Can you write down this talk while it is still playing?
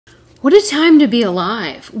What a time to be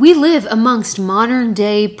alive. We live amongst modern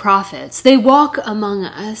day prophets. They walk among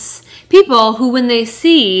us. People who, when they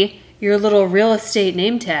see your little real estate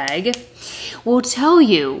name tag, will tell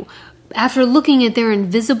you, after looking at their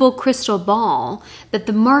invisible crystal ball, that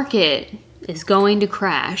the market is going to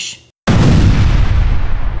crash.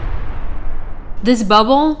 This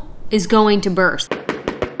bubble is going to burst.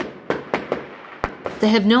 They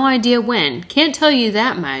have no idea when. Can't tell you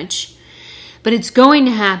that much. But it's going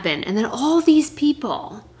to happen. And then all these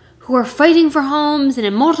people who are fighting for homes and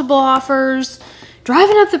in multiple offers,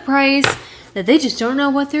 driving up the price, that they just don't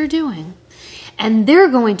know what they're doing. And they're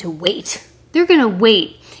going to wait. They're going to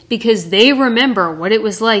wait because they remember what it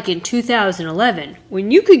was like in 2011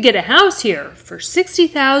 when you could get a house here for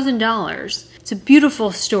 $60,000. It's a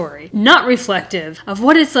beautiful story, not reflective of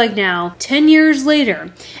what it's like now, 10 years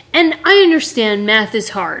later. And I understand math is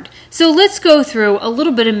hard. So let's go through a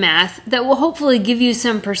little bit of math that will hopefully give you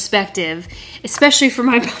some perspective, especially for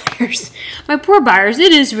my buyers. My poor buyers,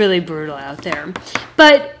 it is really brutal out there.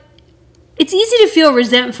 But it's easy to feel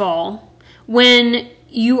resentful when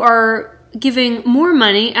you are giving more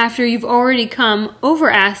money after you've already come over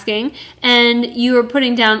asking and you are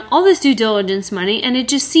putting down all this due diligence money and it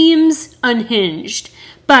just seems unhinged.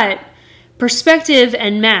 But perspective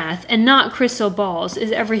and math and not crystal balls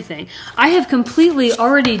is everything. I have completely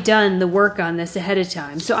already done the work on this ahead of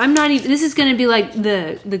time. So I'm not even, this is going to be like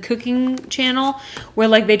the cooking channel where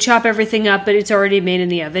like they chop everything up, but it's already made in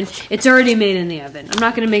the oven. It's already made in the oven. I'm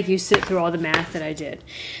not going to make you sit through all the math that I did.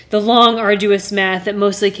 The long, arduous math that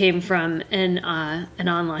mostly came from an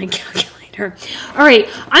online calculator. All right,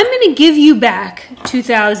 I'm going to give you back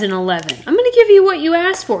 2011. I'm going to give you what you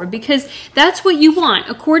asked for because that's what you want.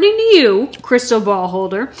 According to you, crystal ball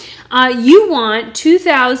holder, you want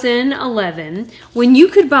 2011 when you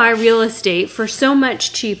could buy real estate for so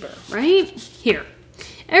much cheaper, right? Here,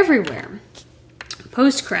 everywhere,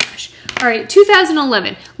 post-crash. All right,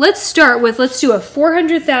 2011. Let's do a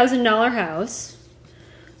 $400,000 house,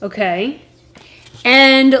 okay?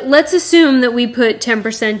 And let's assume that we put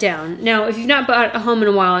 10% down. Now, if you've not bought a home in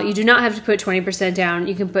a while, you do not have to put 20% down.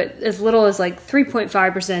 You can put as little as like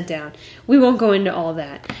 3.5% down. We won't go into all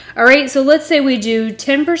that. All right, so let's say we do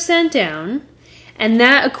 10% down, and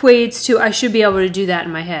that equates to, I should be able to do that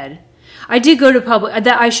in my head. I did go to public,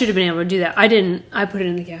 that I should have been able to do that. I didn't, I put it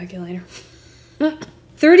in the calculator.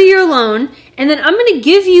 30-year loan, and then I'm going to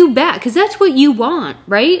give you back, because that's what you want,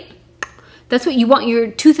 right? That's what you want,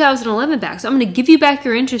 your 2011 back. So I'm going to give you back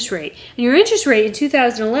your interest rate. And your interest rate in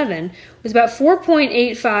 2011 was about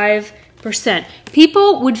 4.85%.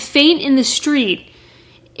 People would faint in the street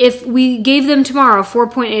if we gave them tomorrow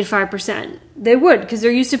 4.85%. They would, because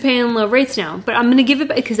they're used to paying low rates now. But I'm going to give it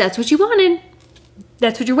back because that's what you wanted.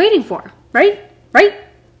 That's what you're waiting for, right? Right?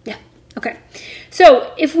 Yeah. Okay.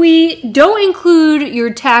 So if we don't include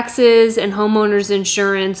your taxes and homeowners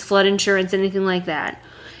insurance, flood insurance, anything like that,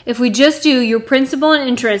 if we just do your principal and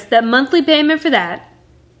interest, that monthly payment for that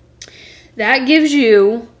gives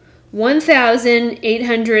you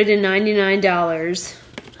 $1,899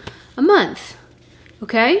 a month,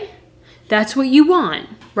 okay? That's what you want,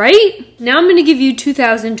 right? Now I'm going to give you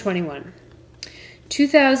 2021.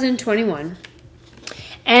 2021.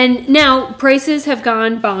 And now prices have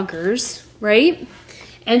gone bonkers, right?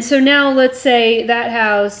 And so now let's say that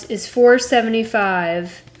house is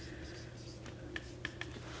 $475.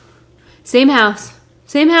 Same house,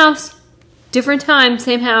 different time,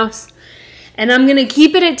 same house. And I'm going to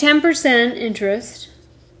keep it at 10% interest.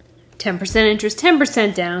 10% interest,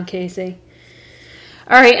 10% down, Casey.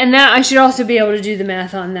 All right, and that I should also be able to do the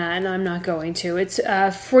math on that, and I'm not going to. It's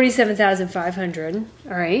 $47,500.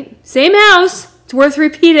 All right, same house. It's worth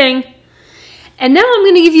repeating. And now I'm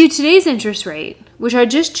going to give you today's interest rate, which I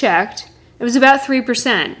just checked. It was about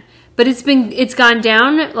 3%. But it's gone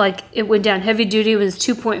down, like it went down heavy duty, it was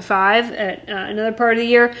 2.5 at another part of the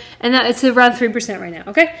year, and that it's around 3% right now,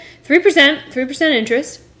 okay? 3%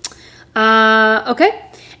 interest. Okay,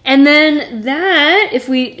 and then that, if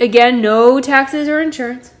we, again, no taxes or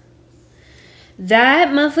insurance,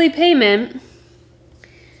 that monthly payment,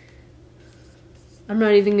 I'm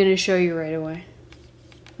not even going to show you right away.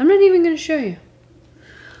 I'm not even going to show you.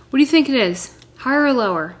 What do you think it is? Higher or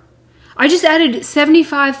lower? I just added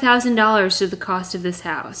 $75,000 to the cost of this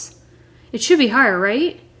house. It should be higher,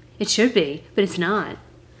 right? It should be, but it's not.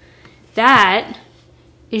 That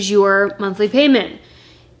is your monthly payment.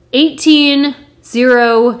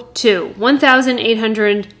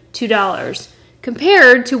 $1,802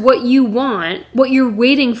 compared to what you want, what you're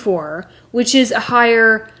waiting for, which is a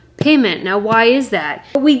higher payment. Now, why is that?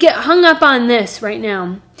 We get hung up on this right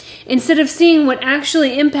now. Instead of seeing what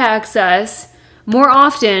actually impacts us more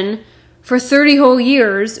often for 30 whole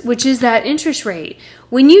years, which is that interest rate.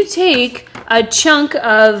 When you take a chunk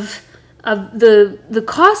of the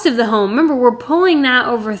cost of the home, remember, we're pulling that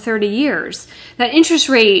over 30 years. That interest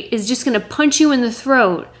rate is just going to punch you in the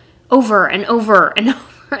throat over and over and over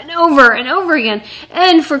and over and over again.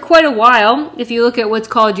 And for quite a while, if you look at what's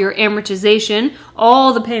called your amortization,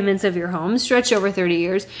 all the payments of your home stretch over 30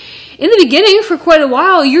 years. In the beginning, for quite a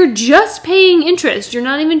while, you're just paying interest. You're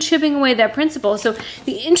not even chipping away that principal. So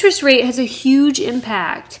the interest rate has a huge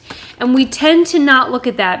impact. And we tend to not look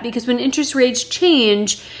at that because when interest rates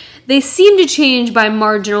change, they seem to change by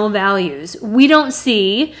marginal values. We don't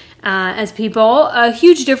see, as people, a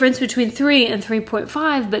huge difference between 3 and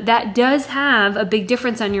 3.5, but that does have a big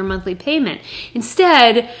difference on your monthly payment.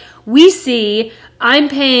 Instead, we see I'm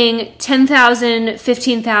paying $10,000,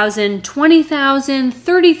 $15,000, $20,000,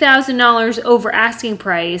 $30,000 over asking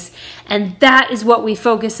price, and that is what we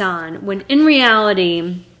focus on, when in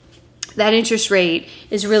reality, that interest rate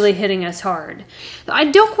is really hitting us hard. I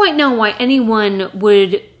don't quite know why anyone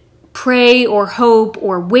would pray or hope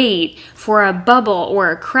or wait for a bubble or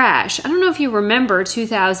a crash. I don't know if you remember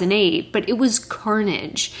 2008, but it was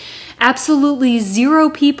carnage. Absolutely zero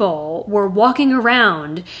people were walking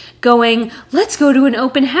around going, let's go to an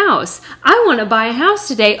open house. I want to buy a house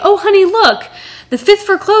today. Oh, honey, look, the 5th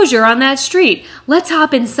foreclosure on that street. Let's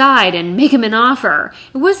hop inside and make him an offer.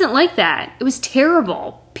 It wasn't like that. It was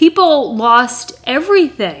terrible. People lost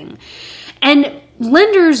everything. And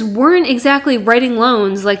lenders weren't exactly writing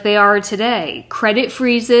loans like they are today. Credit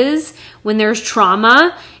freezes when there's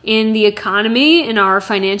trauma in the economy, in our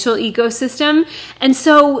financial ecosystem. And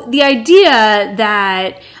so the idea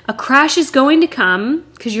that a crash is going to come,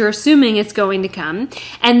 because you're assuming it's going to come,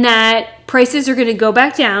 and that prices are going to go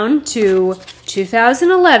back down to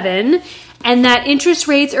 2011, and that interest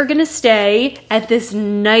rates are going to stay at this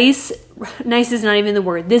nice is not even the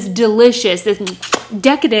word, this delicious, this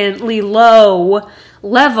decadently low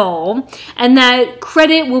level, and that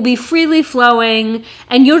credit will be freely flowing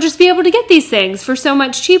and you'll just be able to get these things for so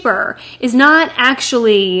much cheaper, is not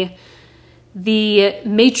actually the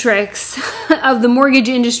matrix of the mortgage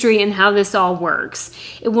industry and how this all works.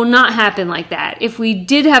 It will not happen like that. If we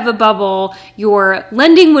did have a bubble, your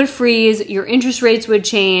lending would freeze, your interest rates would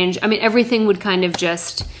change. I mean, everything would kind of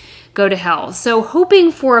just go to hell. So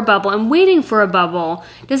hoping for a bubble and waiting for a bubble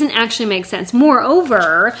doesn't actually make sense.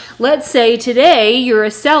 Moreover, let's say today you're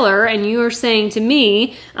a seller and you're saying to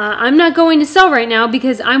me, I'm not going to sell right now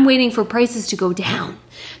because I'm waiting for prices to go down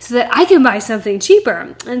so that I can buy something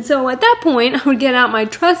cheaper. And so at that point, I would get out my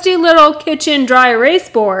trusty little kitchen dry erase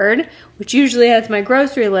board, which usually has my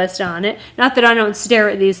grocery list on it. Not that I don't stare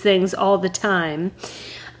at these things all the time.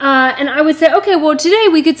 And I would say, okay, well, today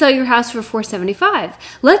we could sell your house for $475.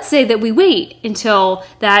 Let's say that we wait until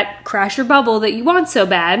that crash or bubble that you want so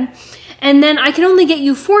bad, and then I can only get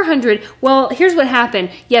you $400. Well, here's what happened.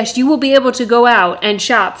 Yes, you will be able to go out and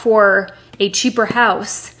shop for a cheaper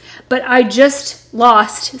house, but I just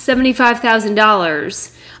lost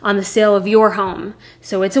 $75,000 on the sale of your home.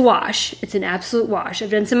 So it's a wash. It's an absolute wash. I've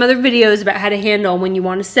done some other videos about how to handle when you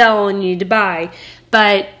want to sell and you need to buy,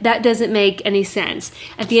 but that doesn't make any sense.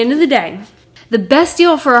 At the end of the day, the best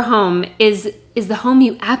deal for a home is the home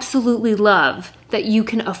you absolutely love, that you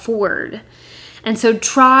can afford. And so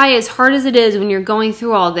try as hard as it is when you're going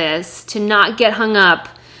through all this to not get hung up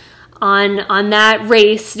on that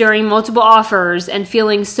race during multiple offers and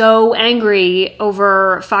feeling so angry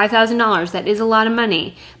over $5,000. That is a lot of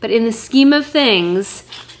money. But in the scheme of things,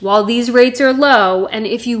 while these rates are low, and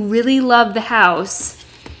if you really love the house,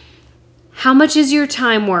 how much is your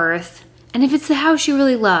time worth? And if it's the house you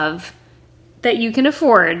really love that you can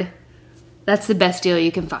afford, that's the best deal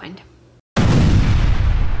you can find.